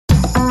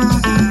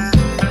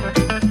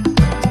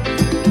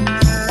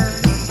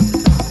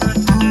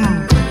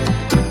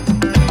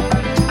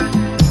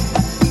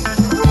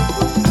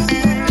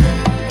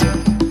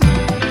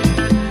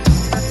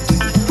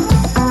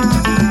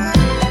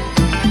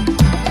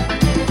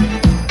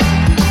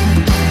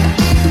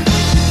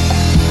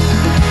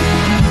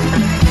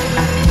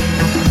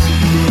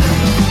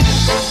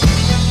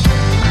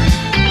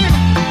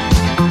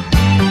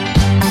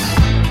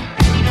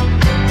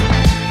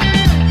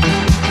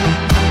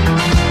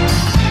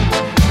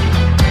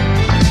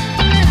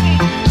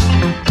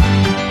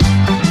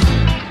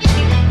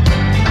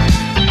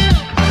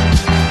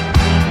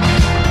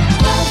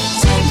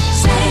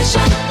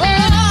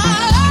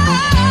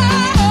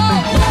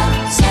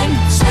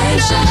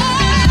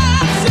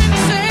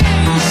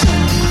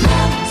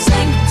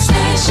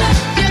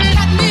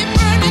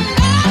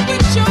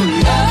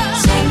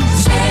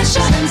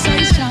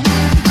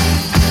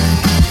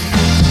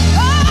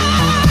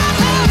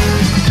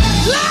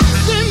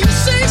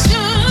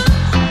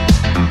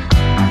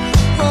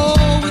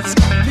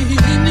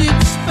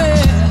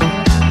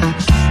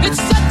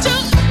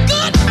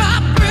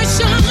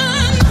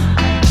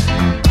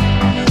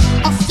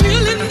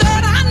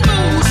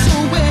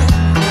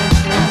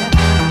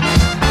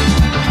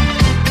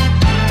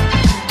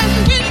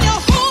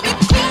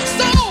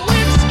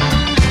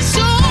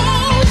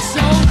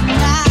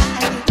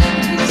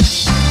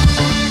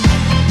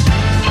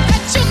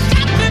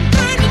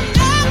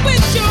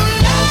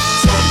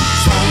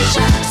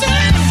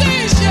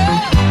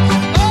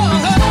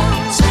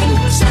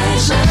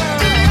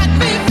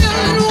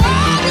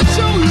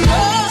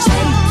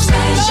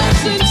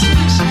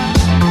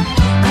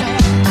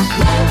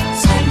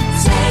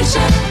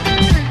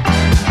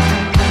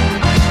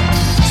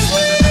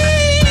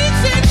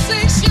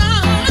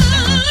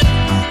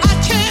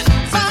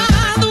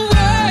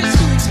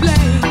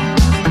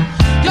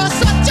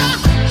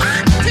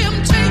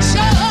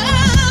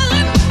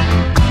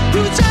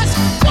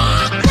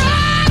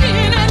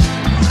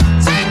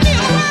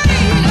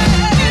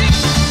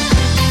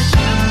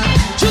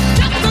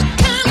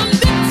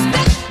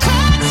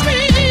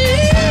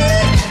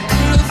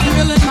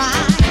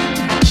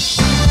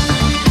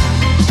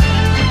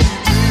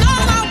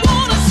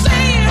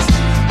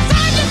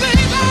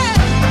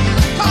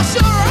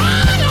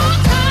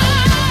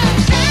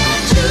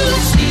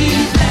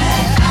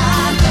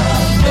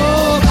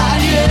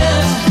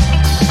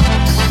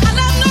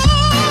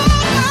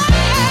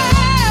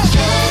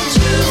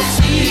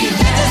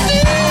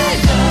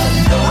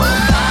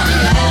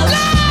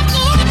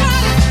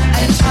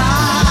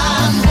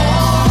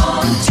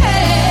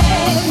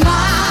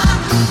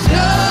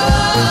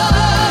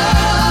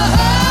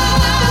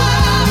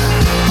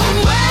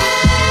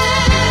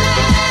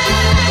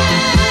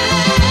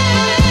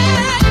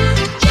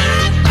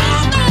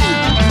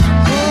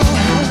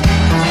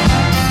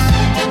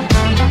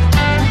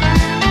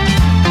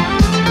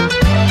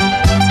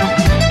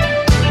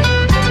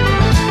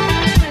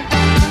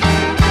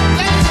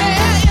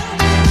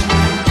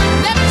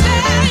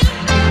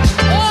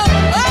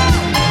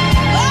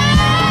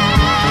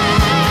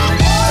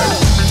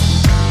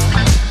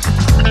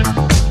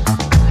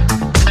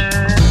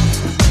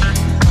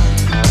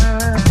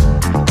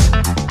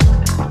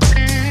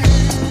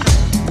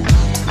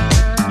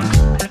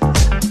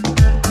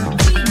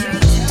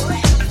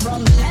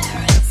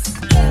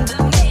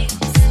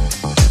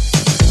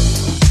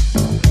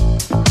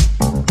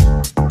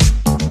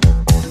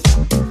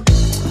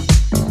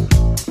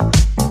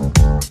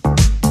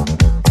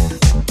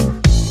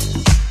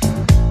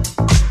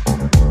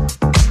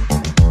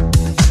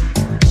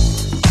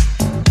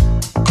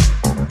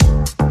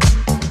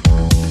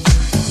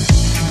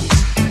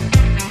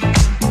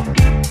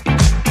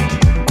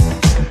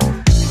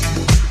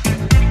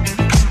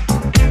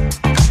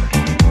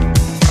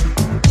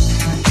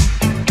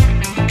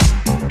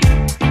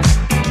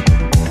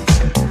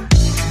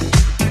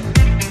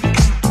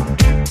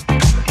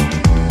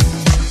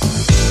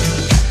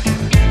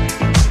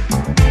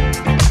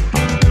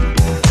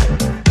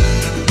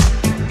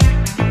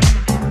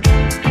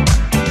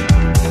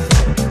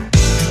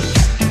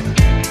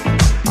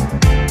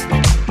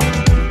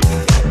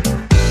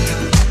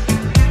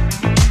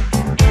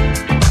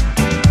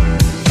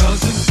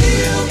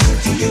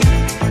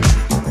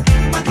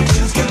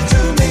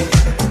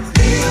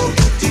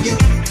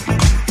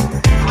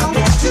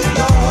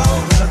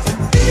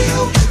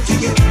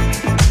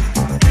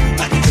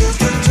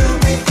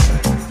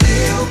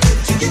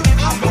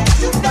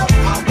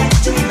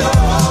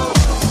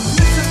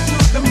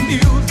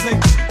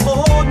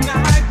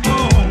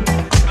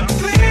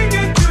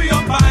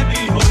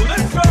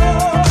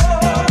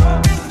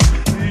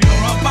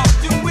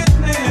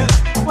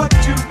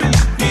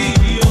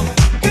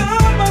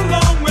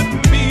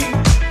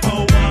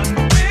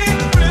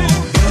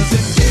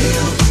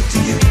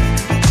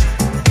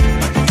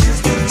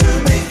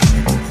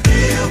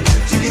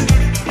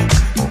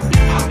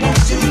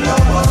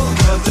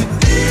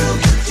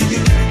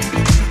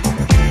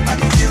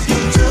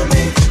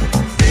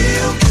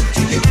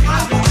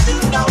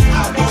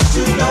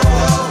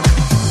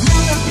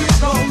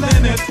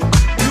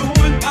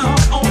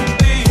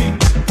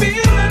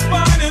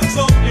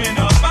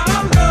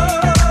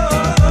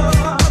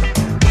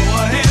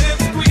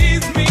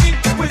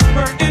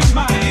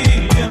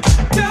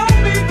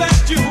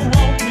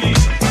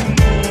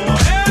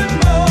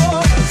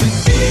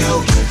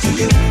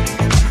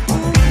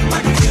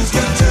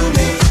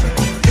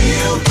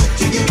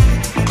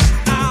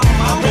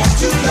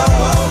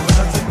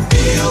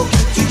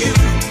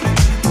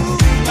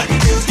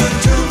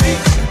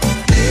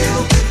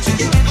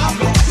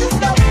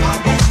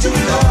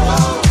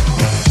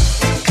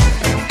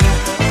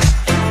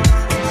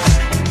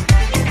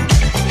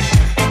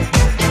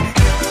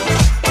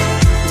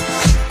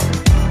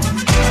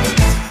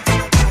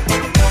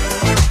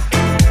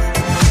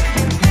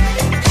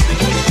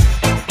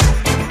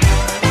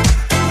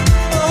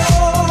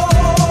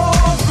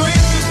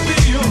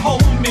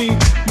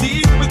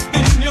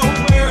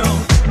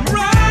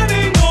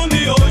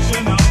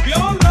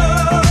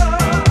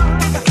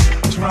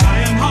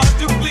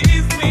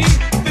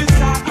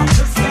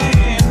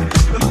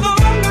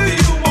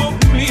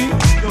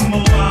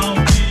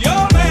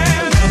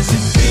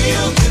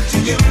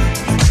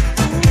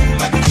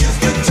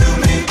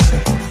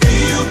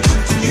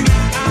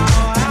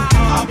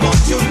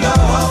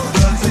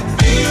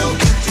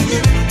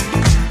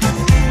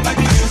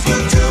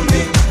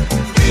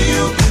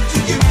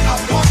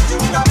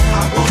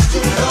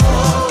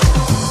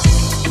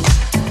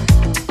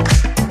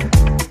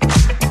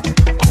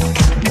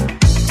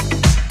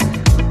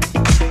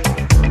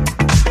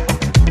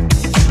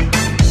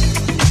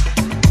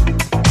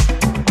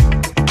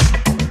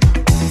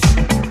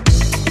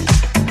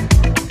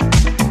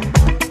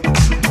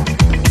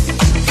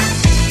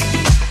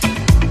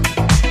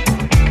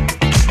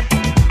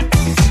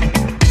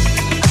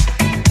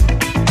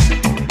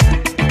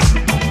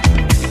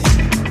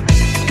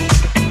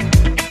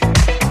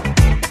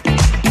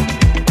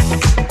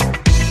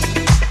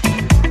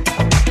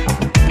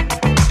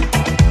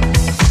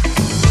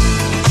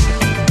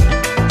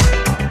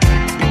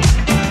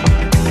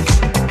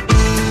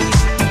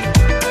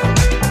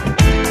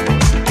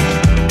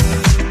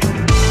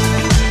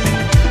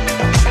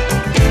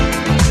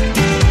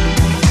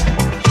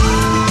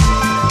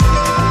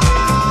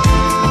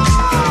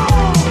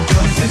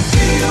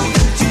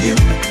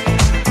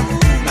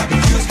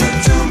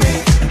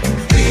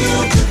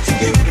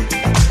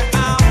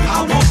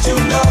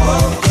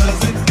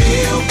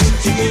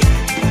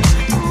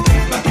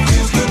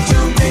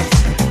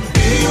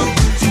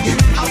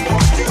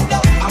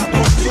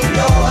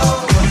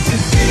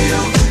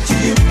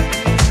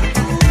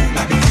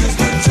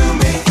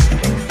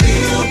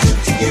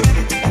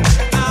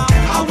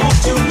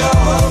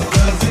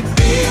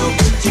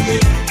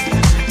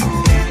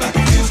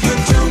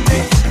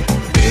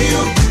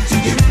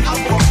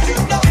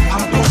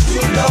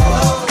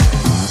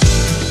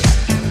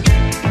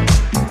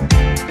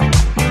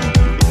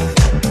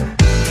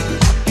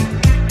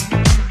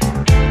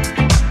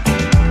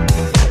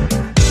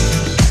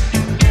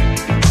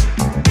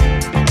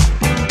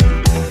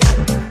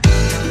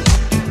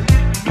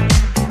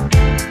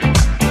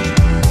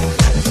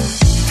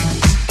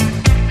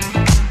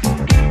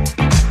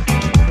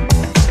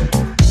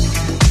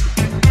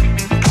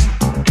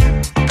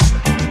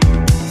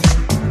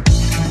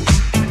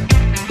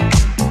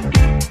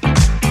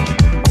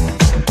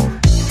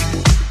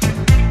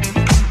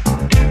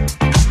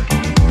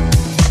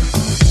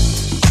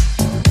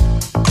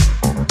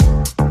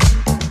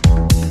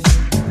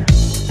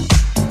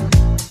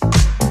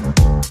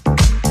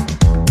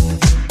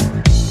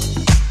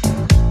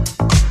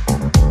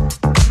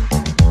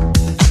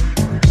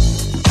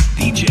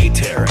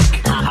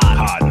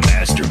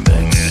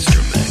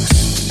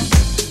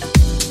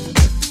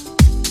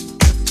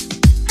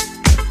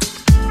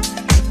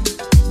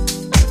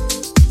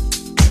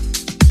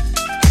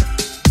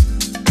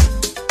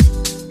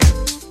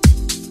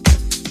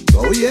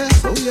Oh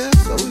yes, oh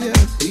yes, oh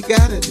yes. He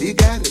got it,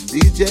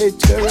 DJ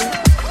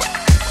Tarek.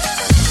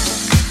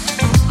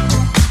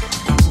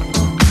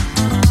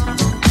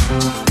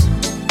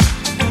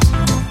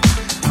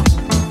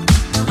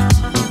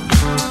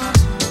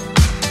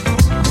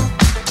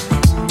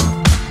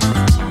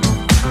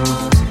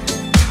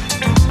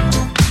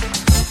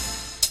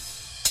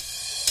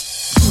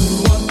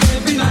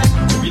 Every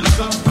night we love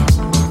her.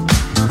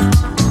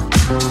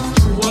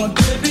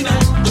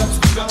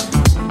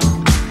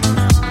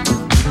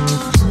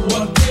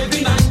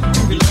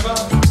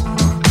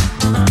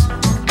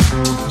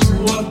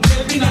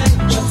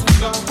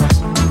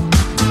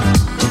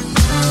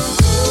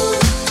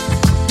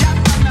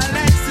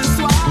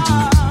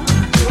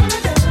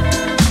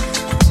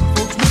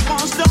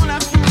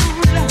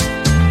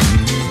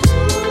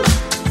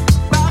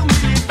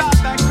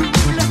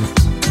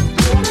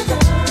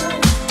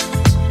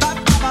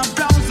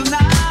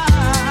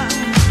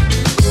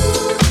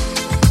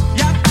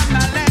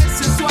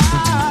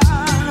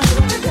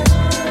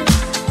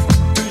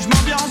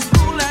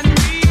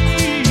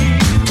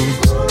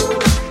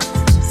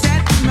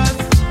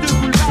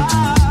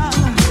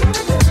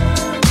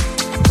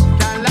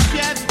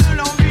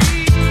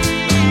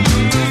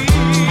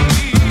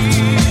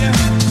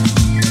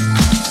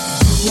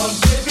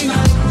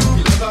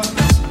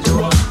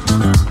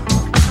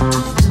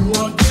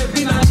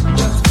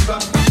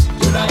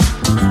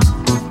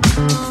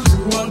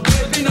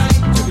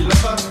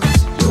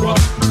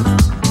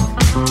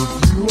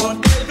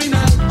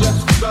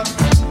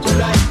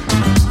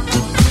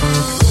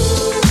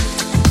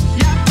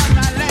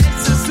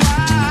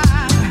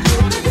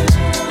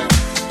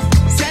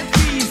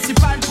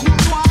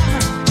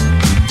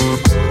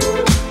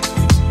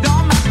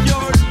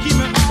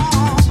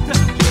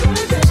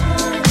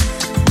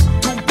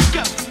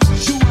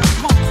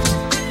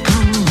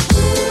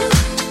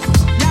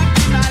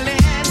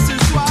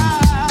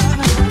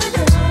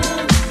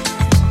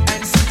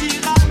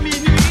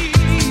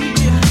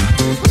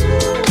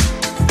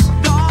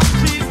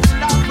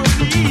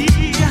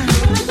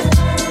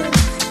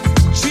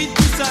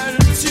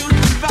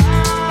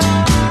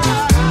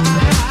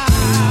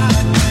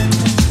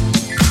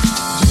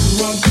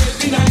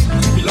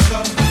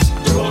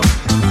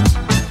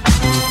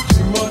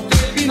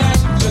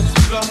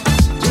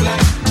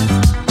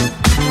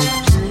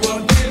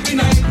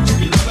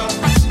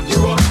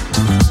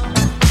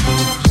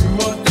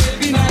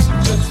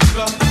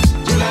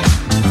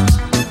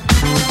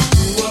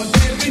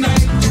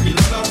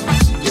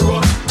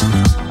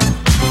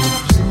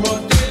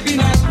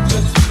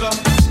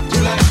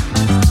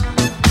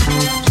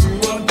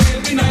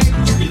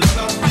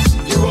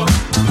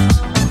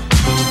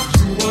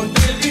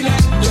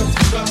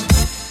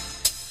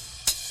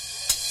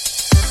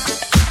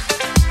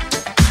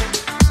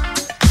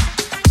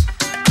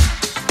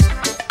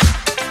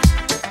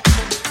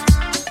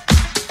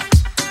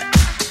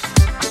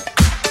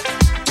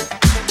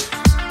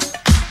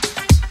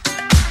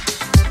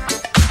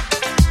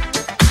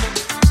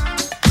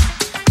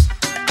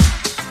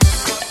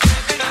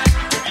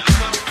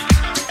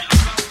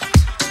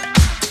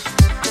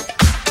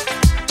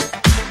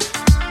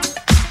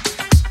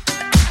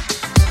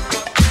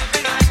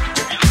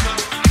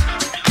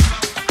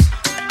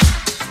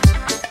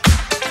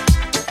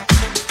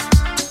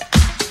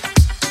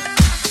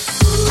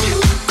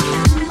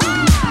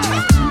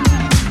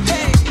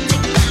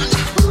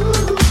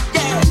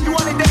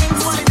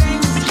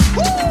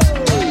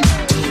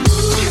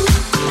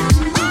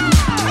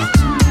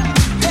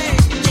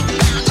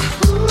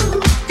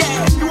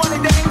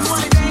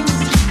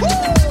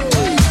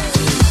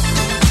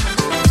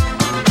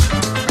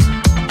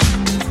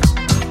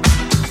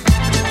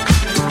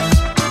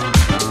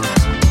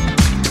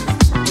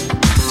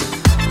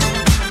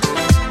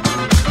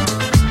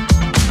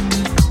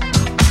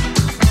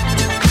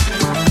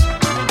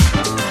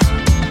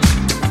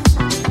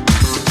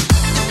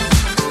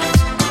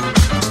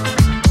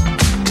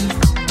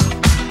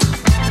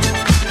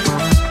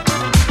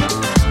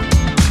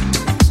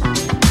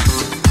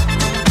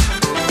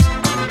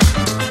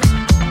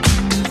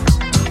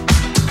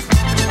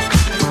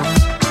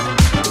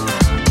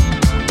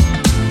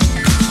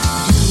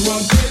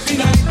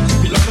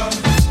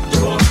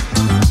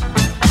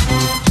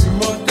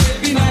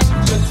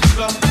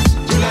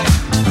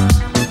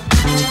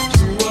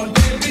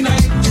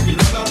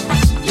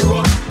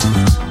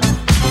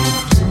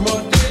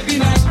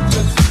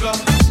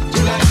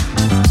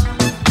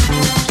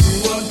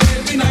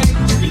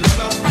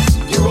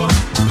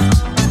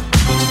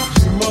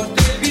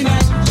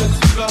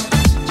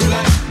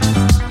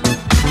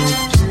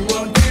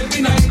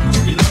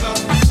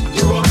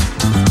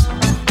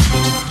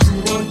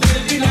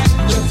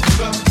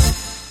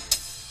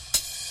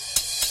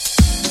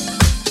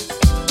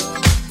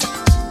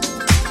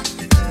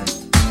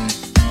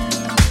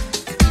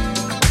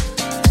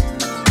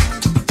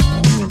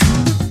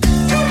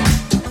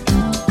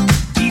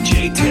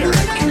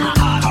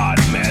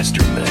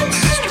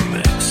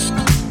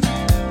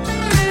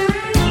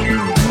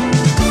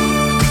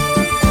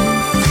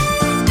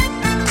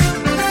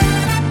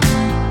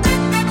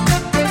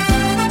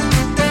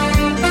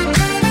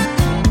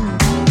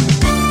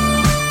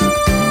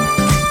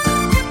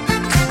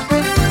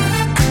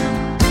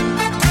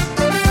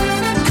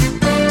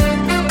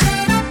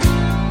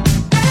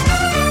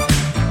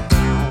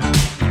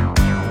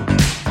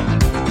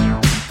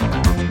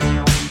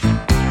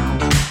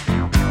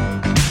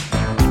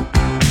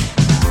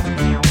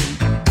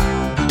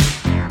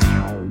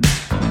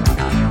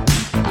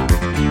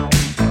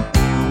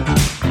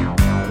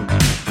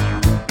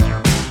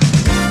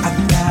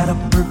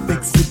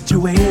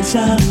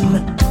 situation.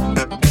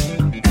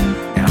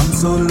 And I'm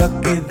so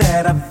lucky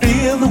that I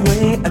feel the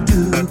way I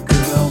do,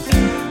 girl.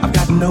 I've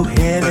got no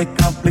headache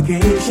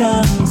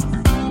complications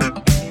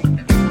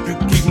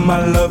to keep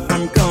my love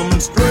from coming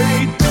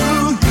straight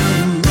to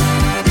you.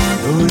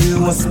 Oh,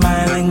 you are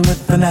smiling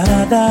with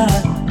another.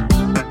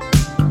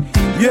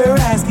 Your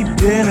eyes keep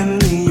telling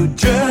me you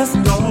just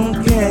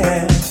don't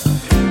care.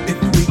 If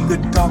we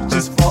could talk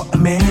just for a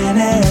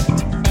minute,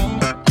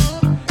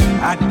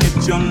 I'd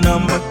get your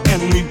number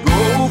and we'd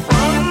go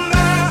from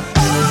there.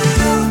 Oh,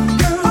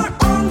 you are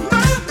on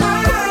my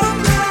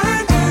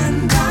mind,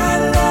 and I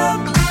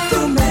love to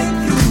make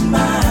you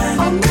mine.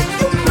 I'll make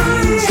you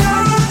mine.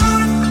 Your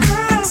heart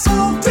and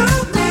soul to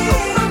me,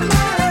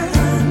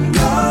 turn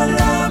your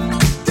love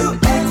to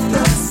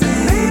ecstasy.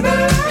 Baby,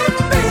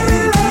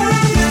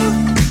 you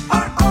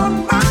are on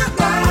my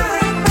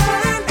mind,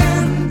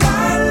 and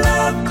I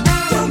love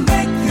to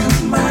make you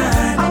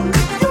mine. I'll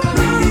make you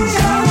mine.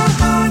 Your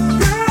heart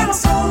and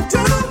soul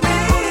to me,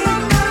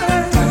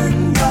 turn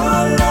your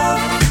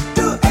love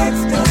to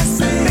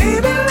ecstasy.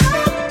 Baby,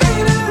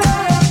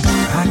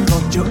 I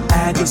caught your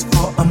eye just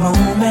for a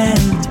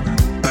moment,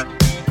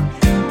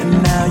 and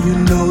now you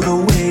know the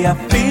way I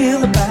feel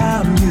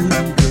about you,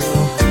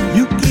 girl.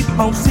 You keep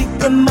on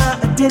seeking my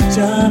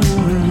attention.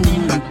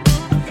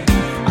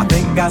 I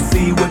think I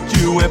see what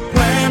you have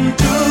planned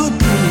to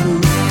do.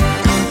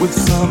 With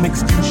some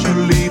excuse you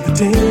leave the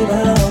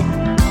table.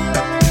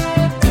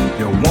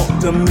 You want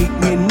to meet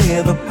me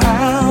near the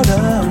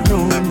powder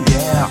room,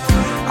 yeah.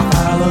 I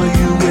follow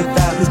you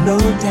without his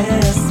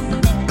notice.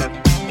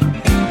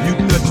 You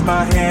touch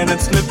my hand and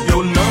slip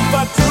your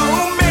number to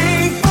me.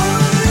 Oh,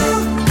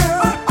 you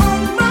are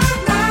on my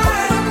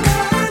mind,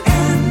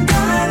 and I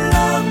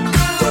love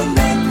to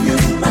make you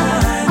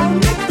mine. I'll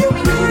make you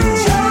mine.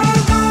 Your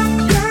heart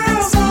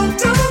and soul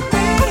to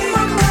me,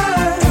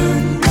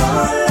 turn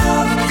your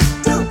love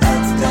to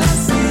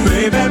ecstasy.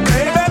 Baby,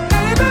 baby,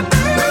 baby,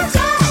 baby,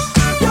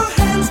 your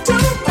hands to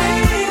me,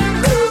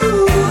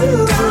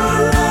 and our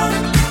love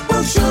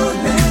will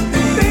surely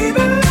be.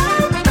 Baby,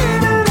 love,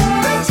 baby,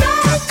 love,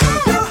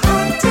 your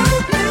heart to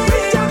me,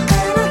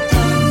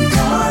 turn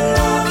your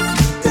love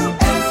to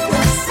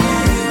ecstasy.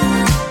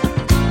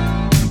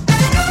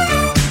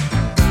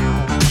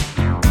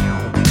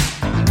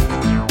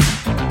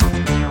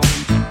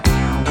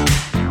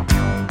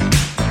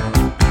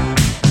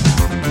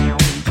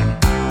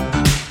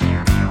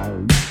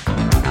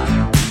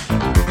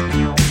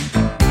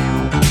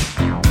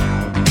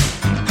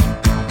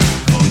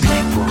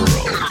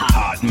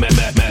 Hot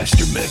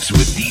Master Mix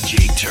with DJ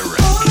Tarek.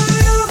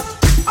 You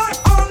are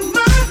on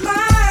my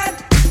mind,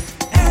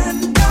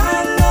 and I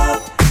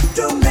love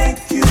to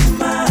make you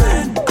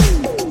mine.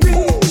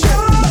 Reach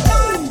your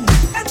heart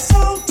and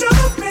soul to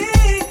me,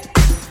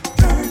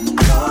 turn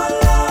your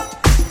love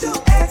to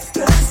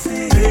ecstasy.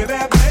 Baby,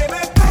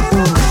 baby, baby,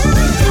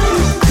 you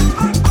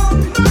are on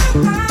my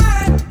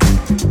mind,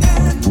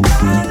 and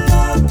I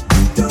love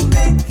to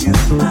make you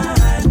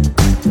mine.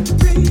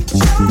 Reach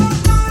your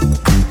heart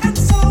and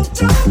soul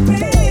to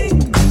me,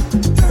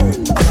 turn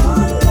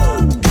your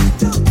love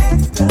to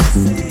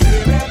ecstasy.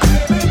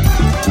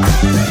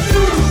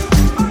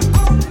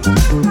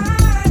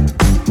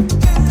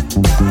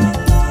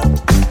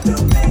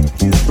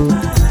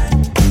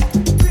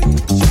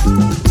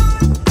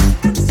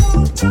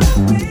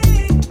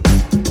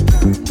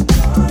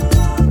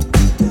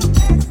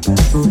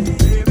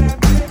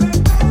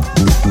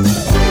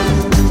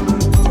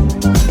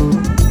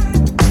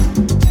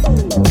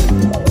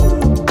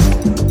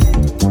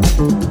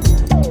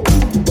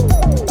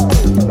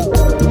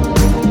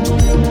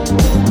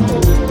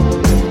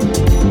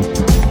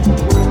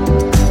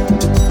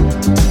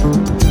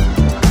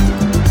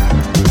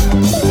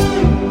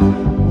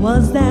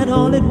 Was that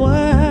all it was?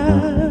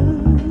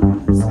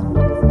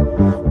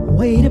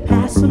 Way to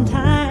pass some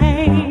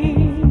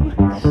time.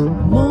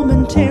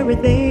 Momentary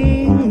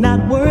thing,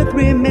 not worth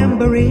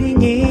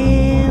remembering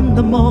in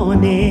the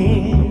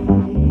morning.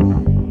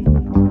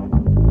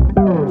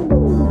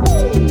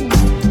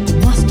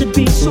 Must it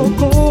be so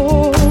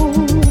cold?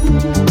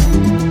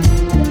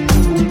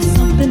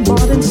 Something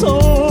bought and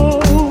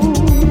sold.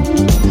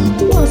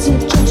 Was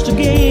it just a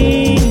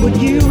game? Would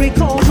you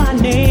recall my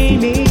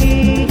name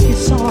if you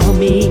saw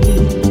me?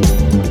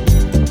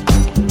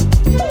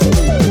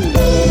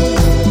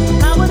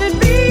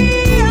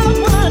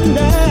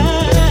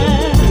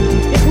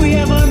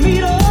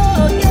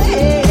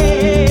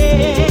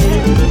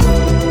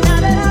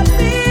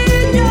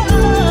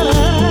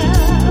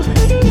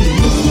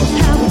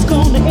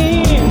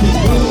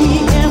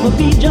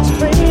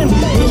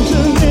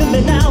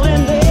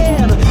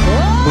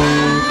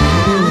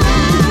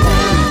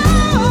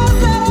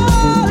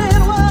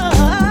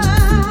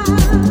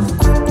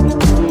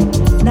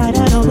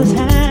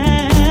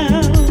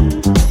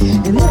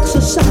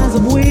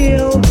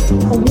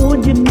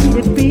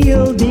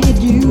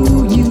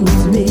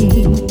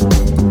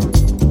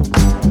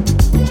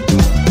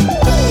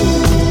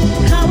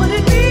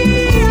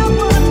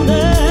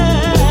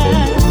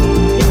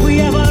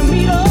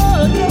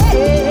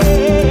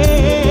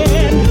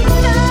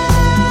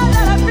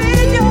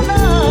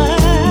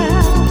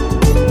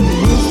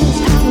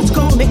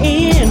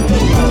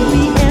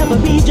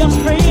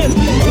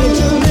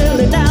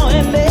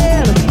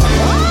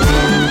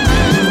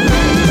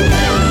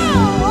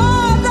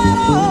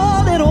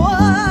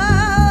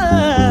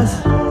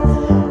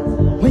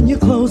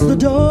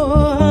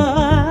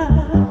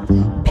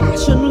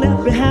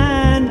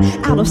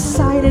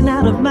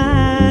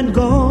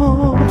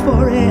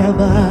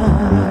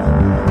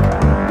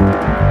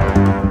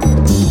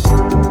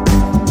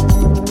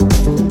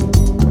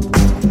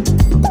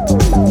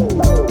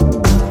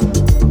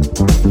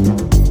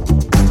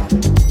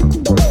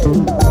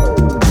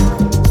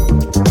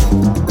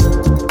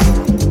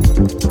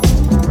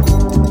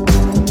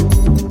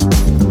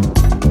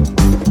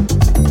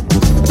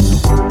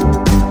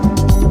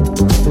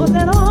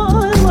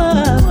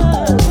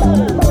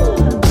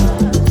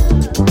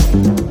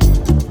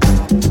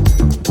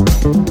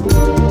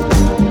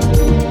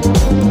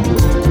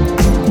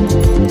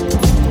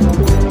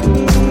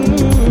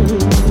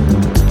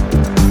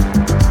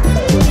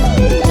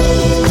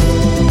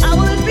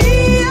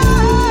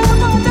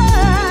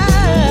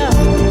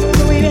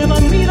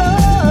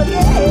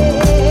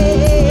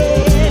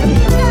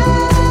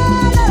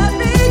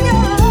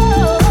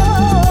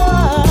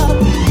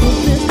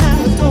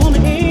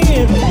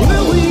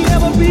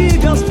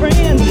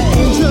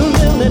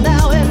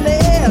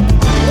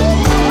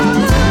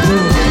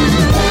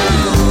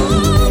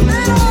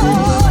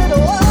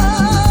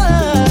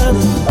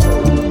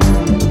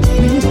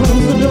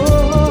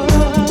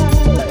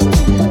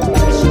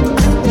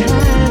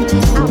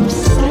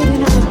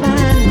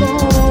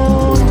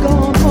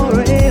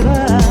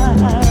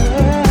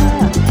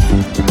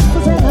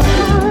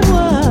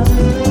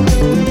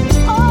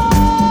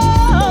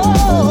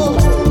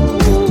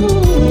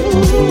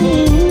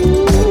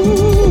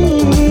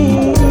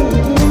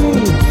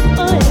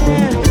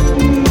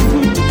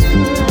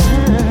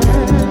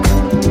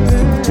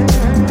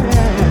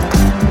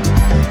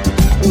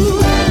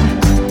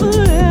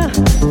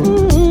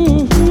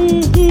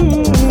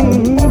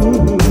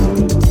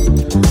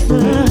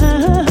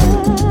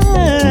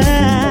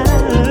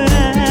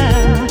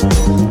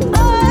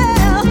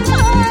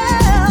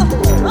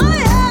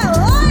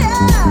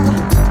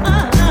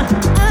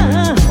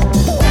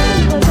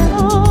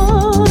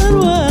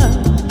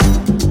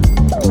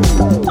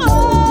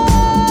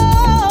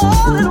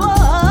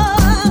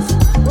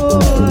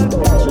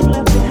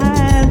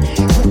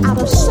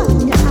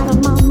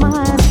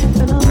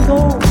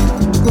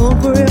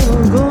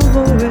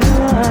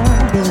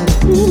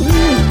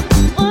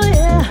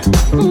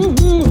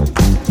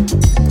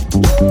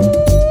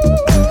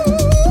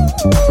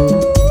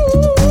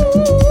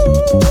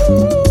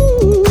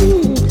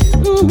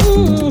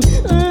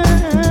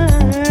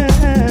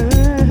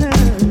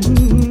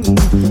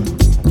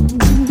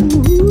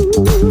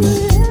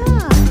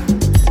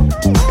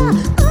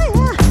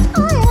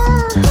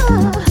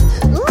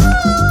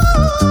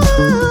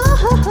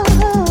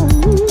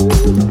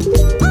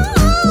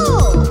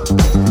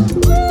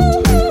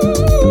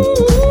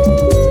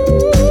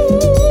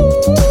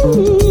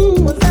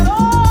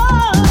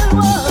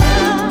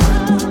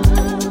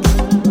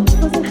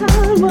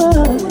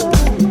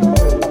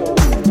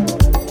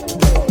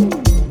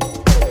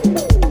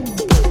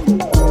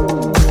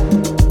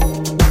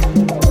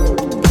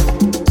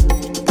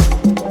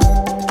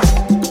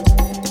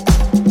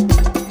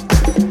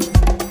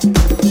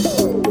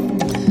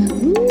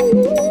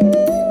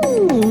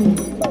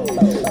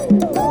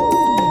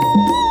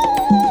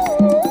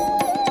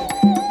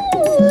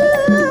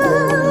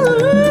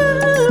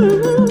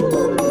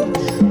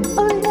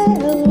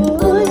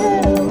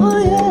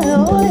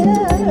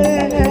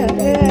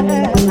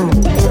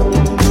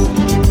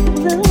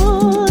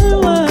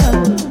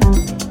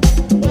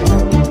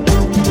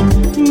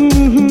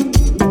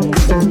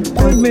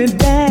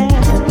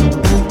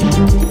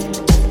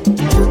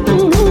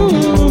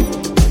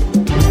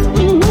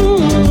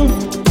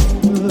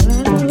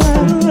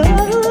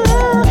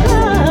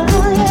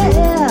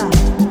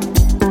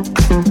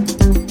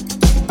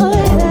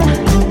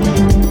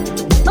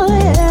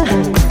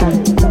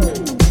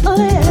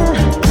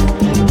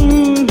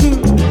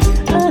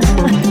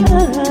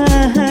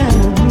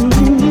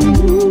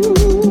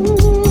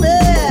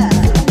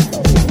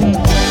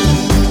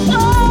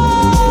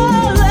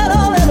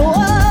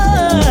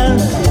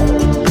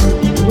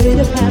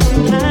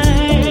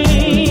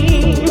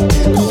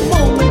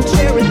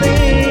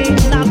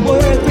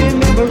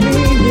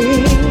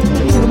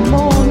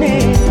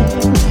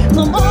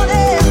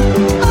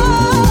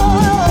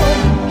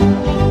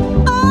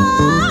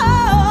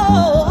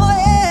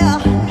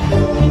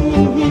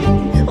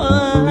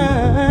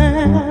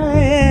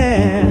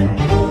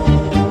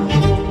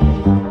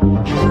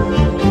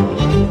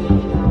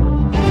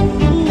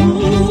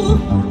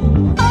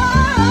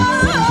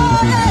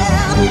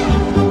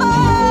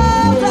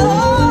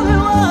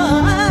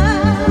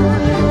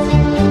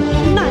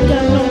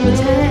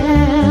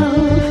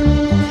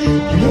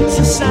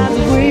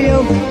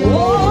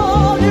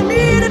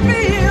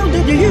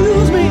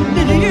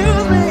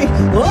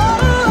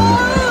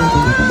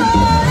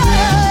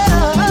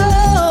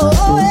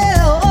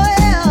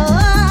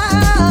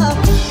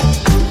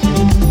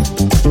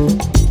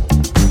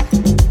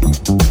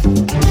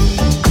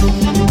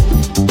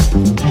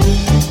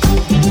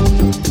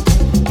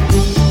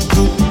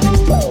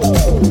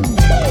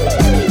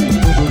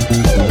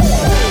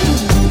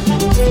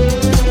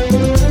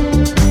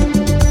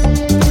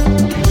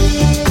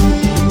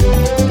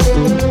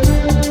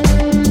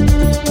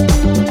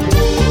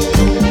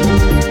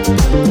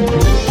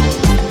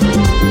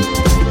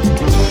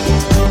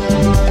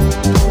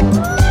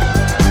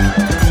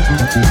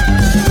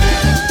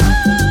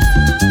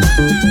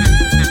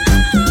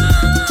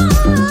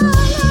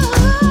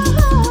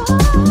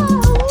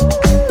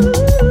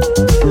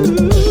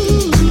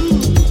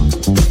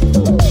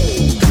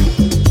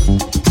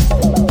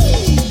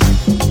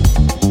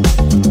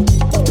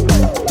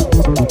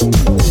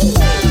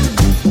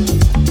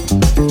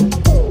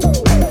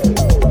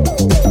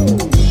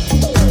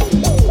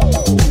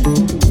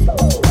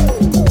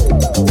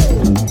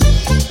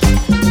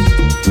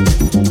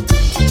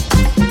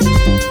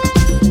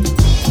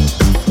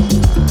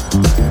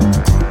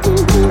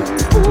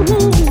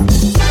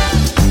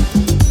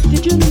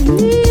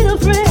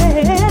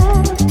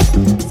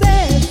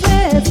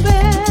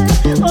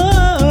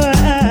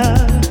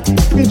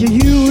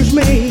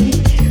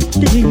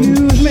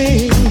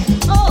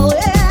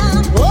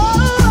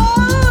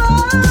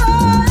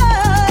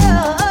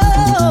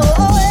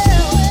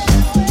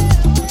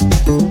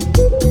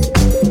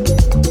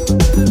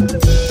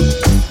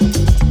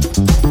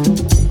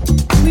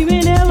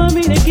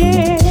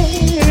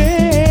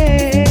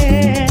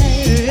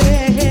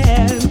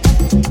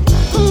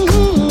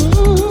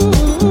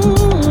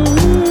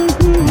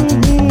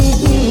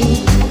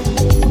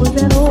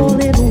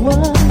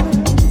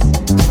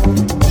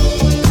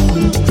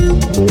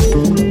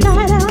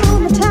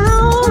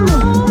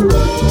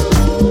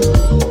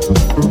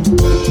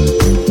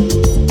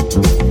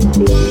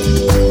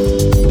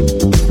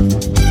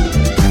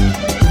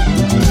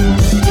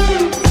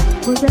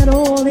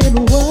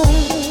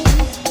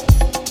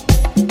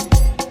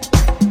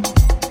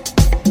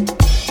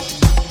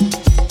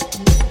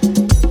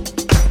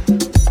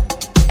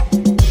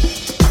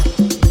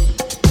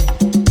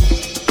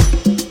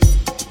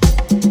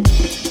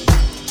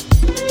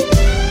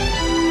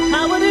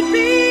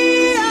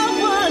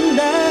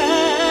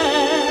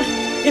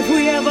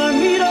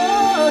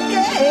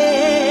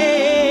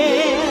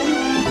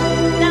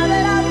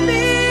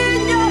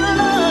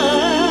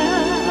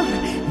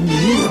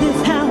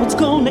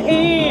 gonna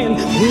end?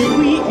 Will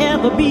we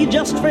ever be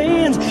just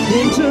friends?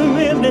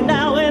 Intermittently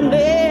now and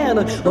then.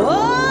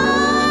 Oh,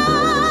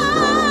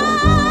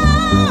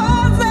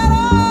 is that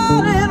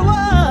all it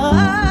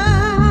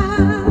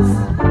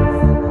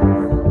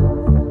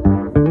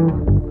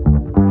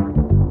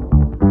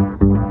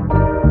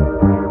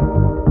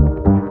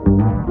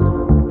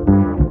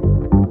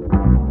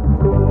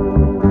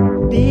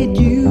was? Did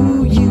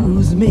you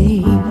use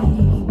me?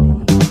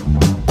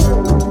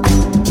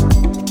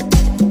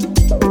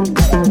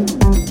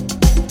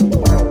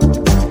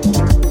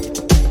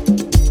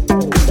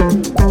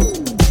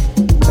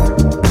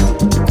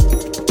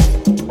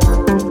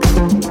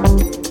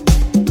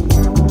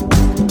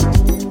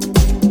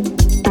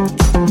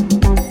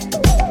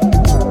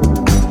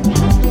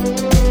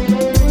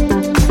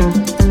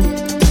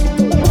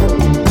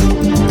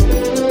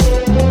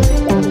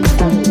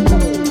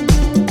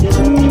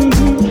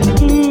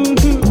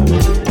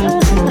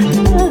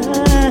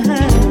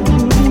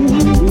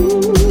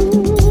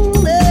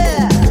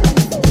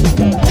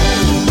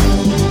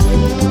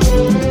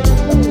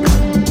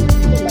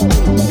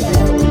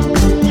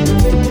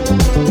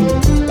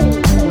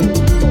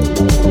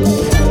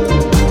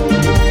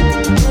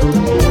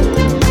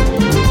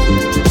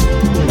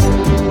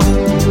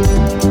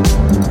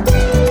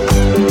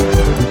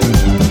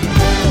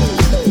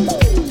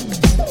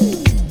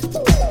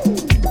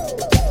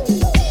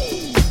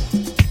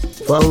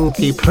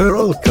 Funky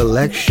Pearl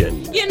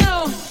Collection. You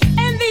know,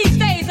 in these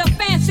days of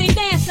fancy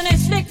dancing and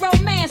slick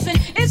romancing,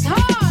 it's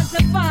hard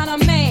to find a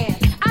man.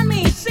 I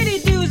mean, city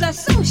dudes are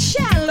so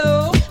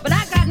shallow, but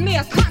I got me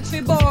a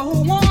country boy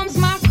who warms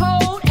my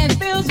cold and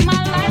fills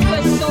my life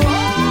with soul.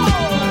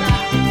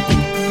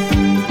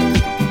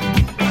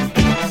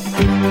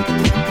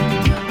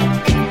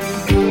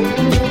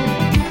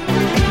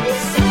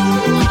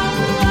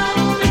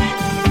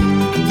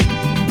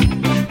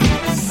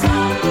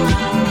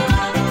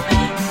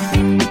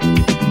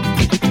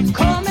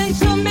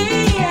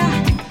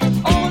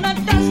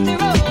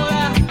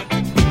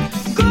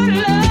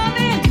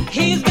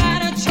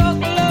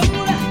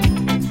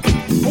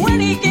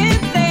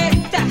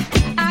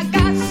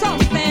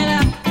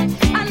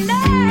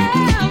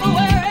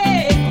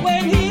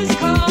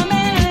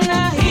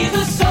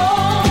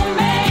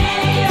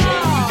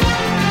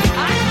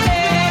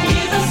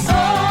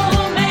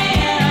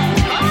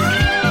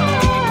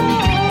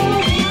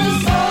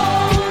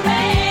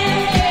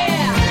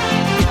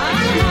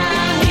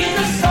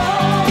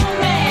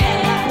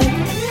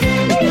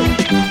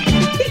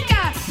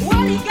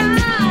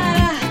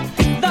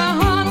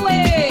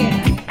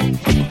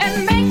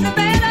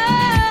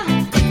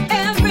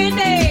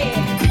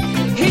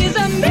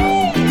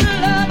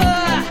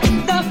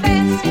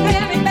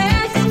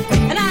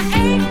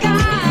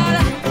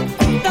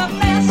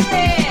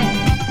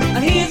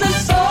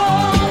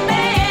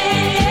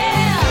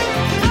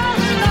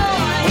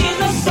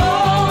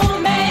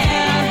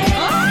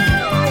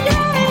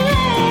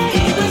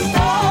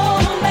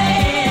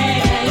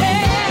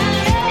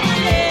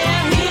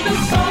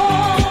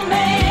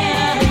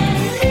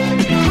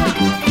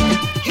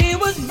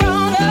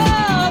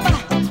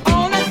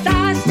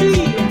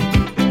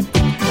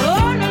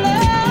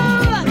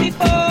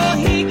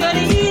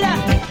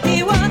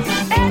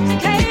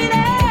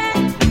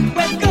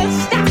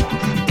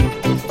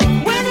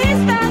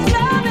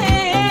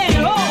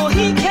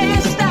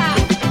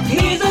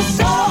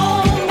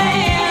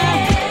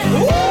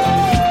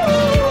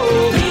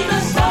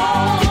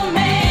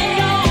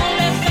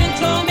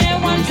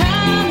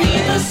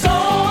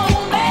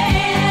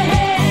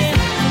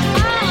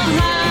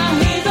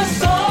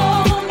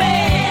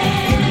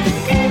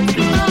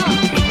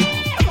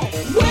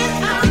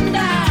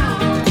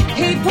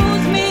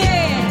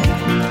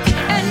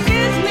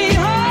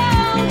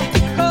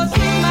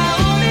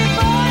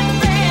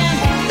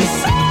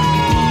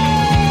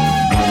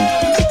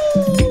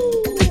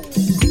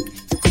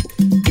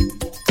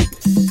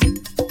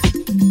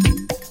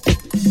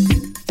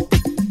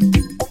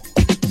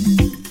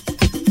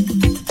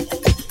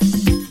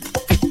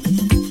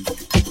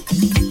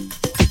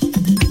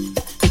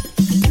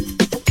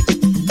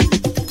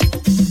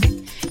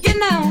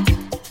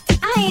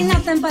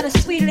 But a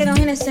sweet little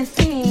innocent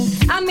thing.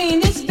 I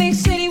mean, this big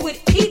city would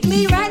eat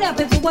me right up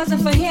if it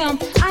wasn't for him.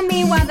 I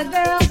mean, while the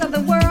girls of the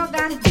world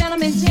got a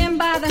gentleman Jim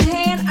by the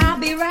hand, I'll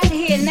be right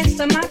here next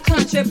to my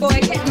country boy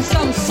getting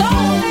some soul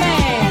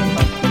man.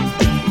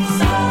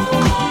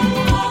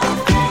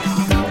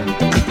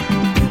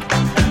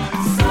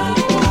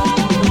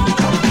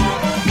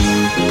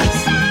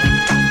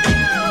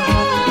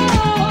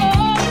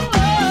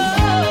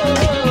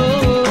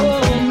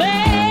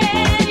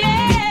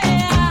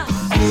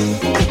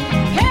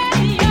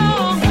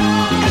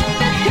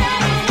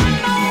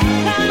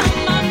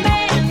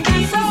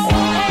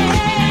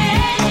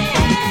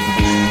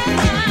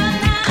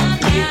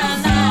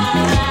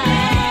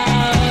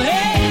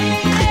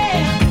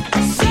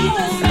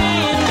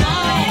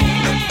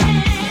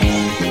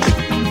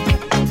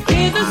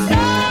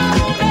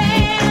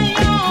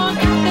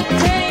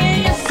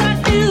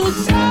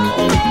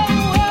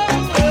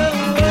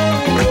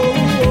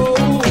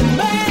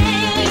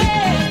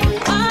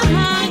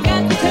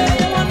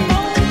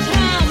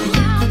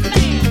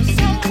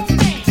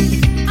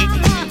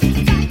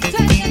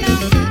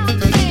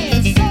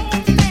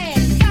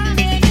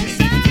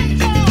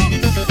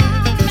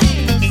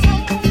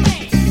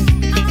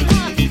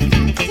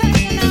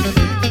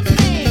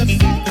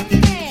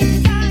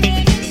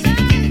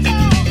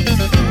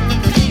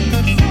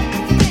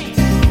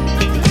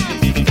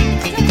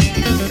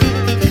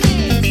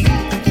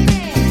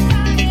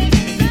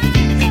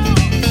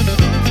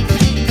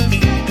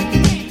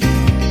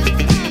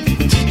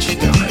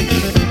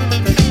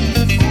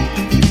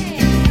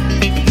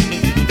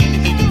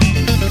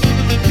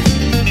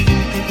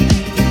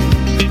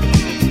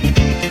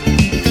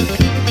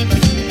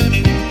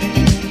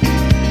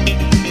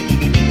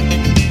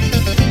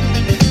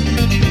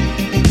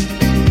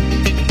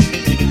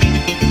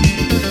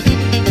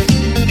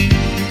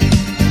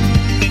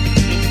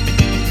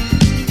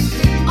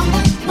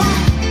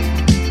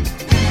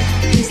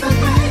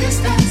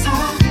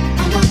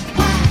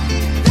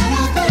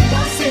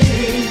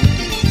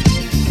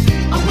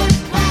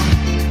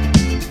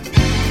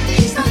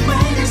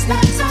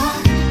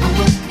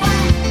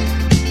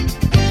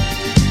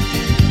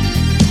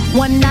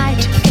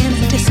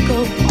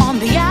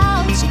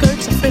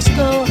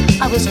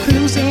 I was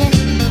cruising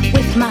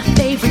with my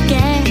favorite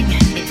gang.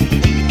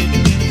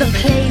 The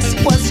place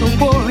was so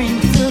boring,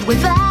 filled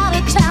without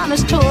a town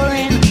is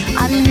touring.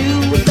 I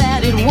knew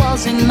that it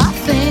wasn't my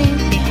thing.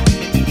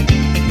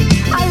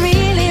 I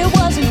really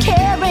wasn't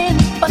caring,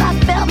 but I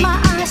felt my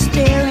eyes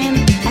staring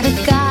at a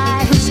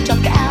guy who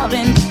stuck out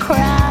in the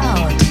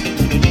crowd.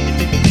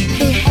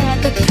 He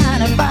had the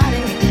kind of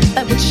body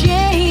that would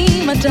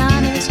shame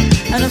Adonis,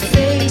 and a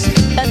face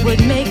that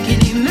would make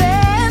any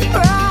man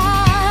proud.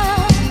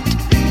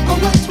 Oh,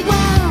 what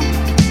wow!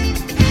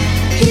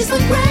 He's the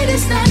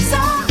greatest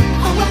dancer.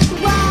 Oh, what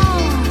wow!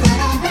 That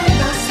I've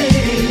ever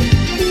seen.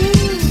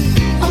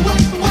 Oh,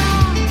 what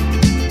wow!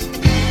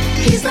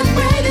 He's the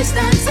greatest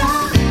dancer.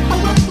 Oh,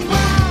 what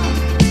wow!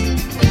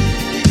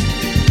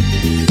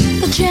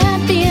 The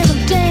champion of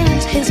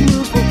dance, his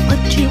moves will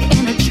put you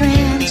in a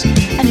trance,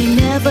 and he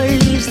never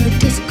leaves the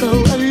disco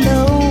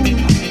alone.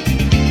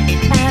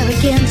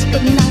 Arrogance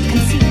but not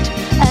conceit,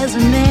 as a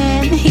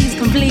man he's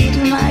complete.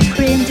 My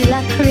creme de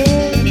la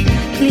creme,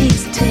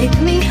 please take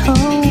me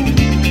home.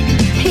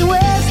 He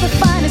wears the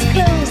finest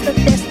clothes, the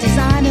best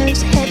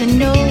designers heaven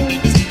knows.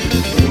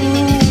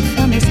 Ooh,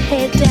 from his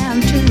head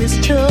down to his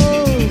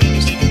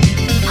toes.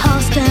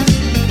 Halston,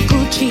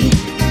 Gucci,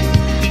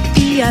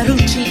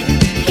 Fiorucci,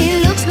 he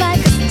looks like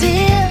a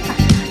steal.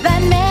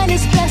 That man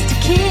is blessed to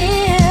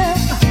kill.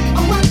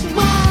 Oh, what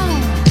wow!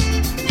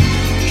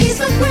 He's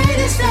the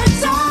greatest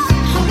dancer.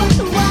 Oh, what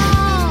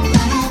wow!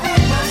 That I've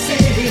ever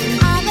seen.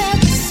 I've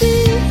ever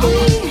seen.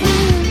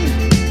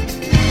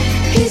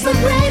 He's the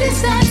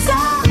greatest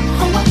dancer.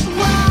 Oh, what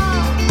wow!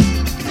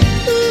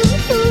 Ooh,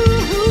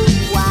 ooh, ooh,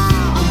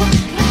 wow! Oh, what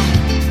wow!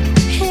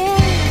 Yeah,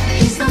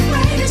 he's the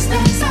greatest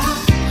dancer.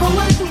 Oh,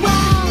 what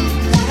wow!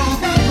 That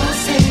I've ever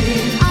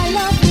seen. I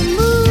love the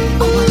moves.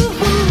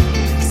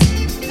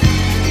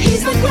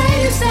 He's the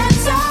greatest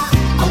dancer.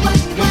 Oh,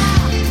 what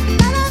wow!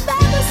 That I've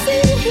ever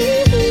seen.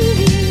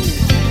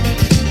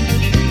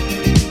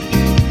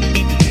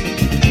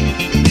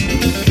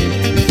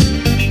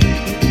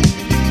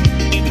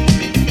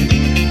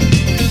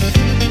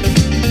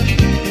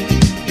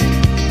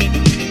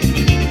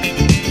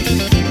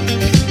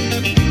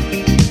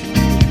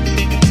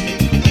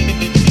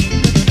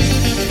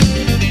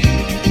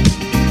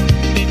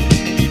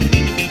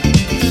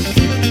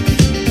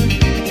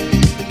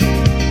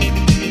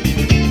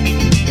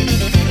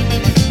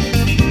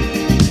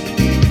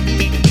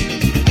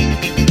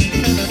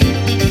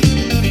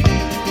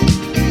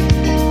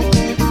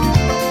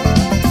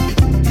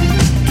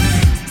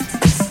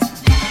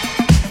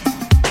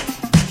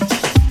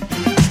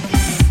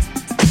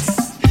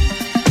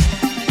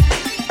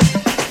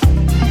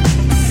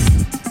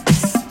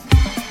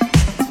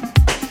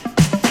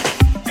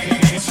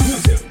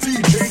 Exclusive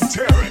DJ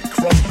Tarek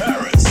from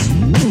Paris.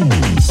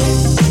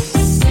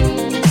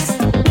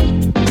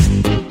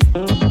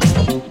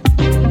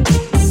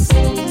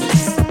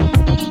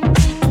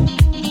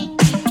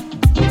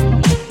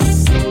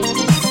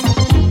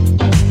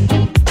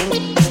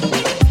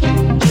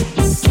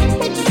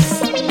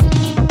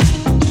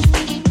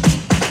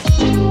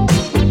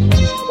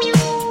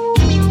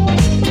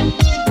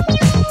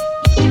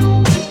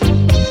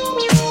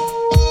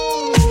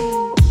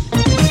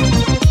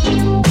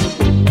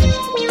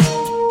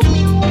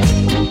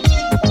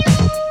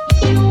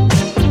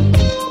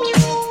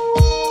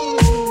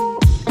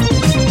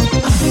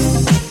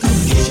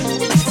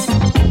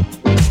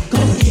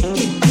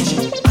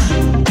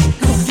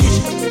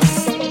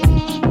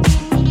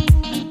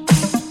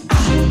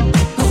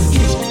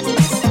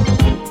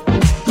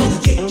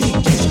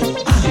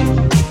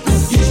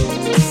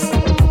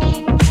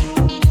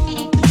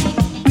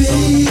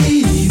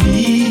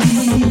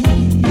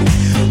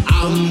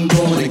 I'm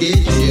gonna get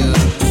you.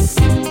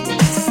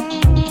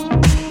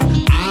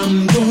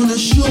 I'm gonna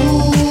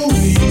show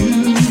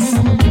you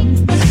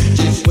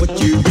just what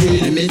you're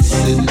really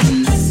missing.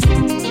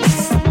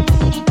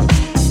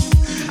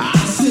 I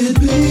said,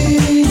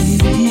 baby,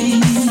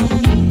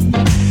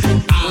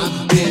 I've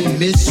been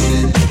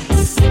missing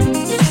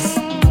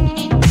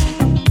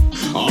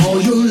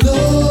all your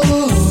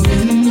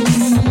loving,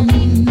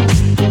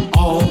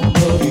 all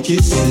of your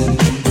kissing.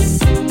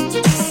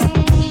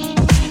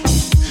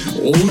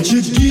 Won't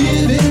you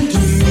give in to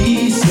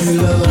me, say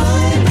love,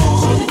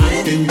 so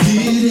I can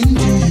get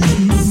into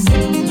you.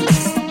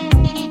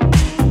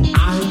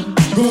 I'm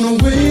gonna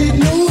wait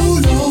no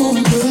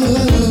longer,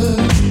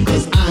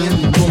 'cause I'm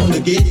gonna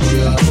get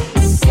you.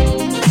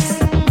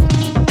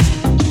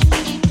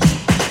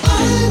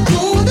 I'm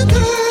gonna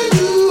turn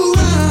you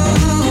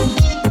around.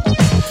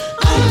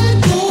 I'm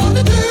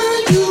gonna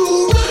turn you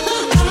around.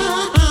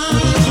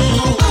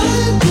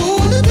 I'm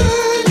gonna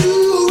turn you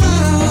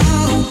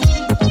around.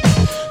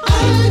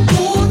 I'm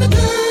gonna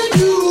turn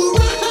you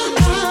around.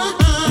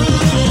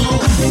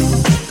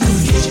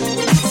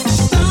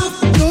 Stop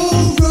your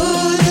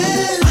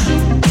running.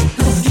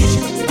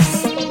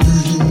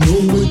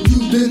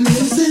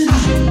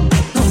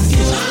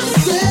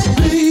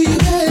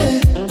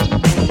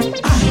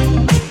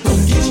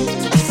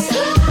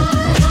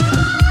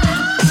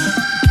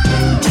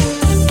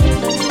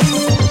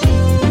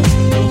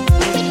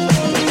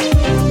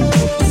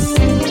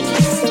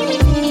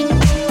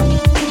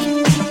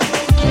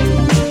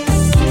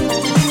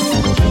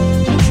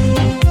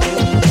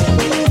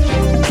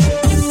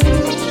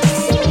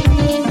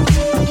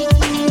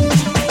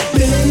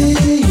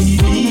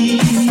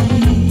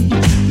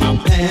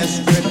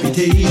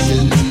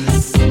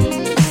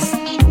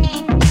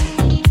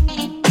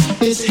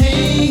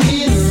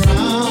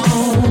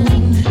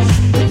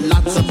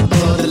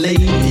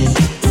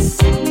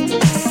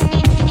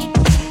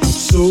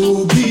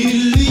 So be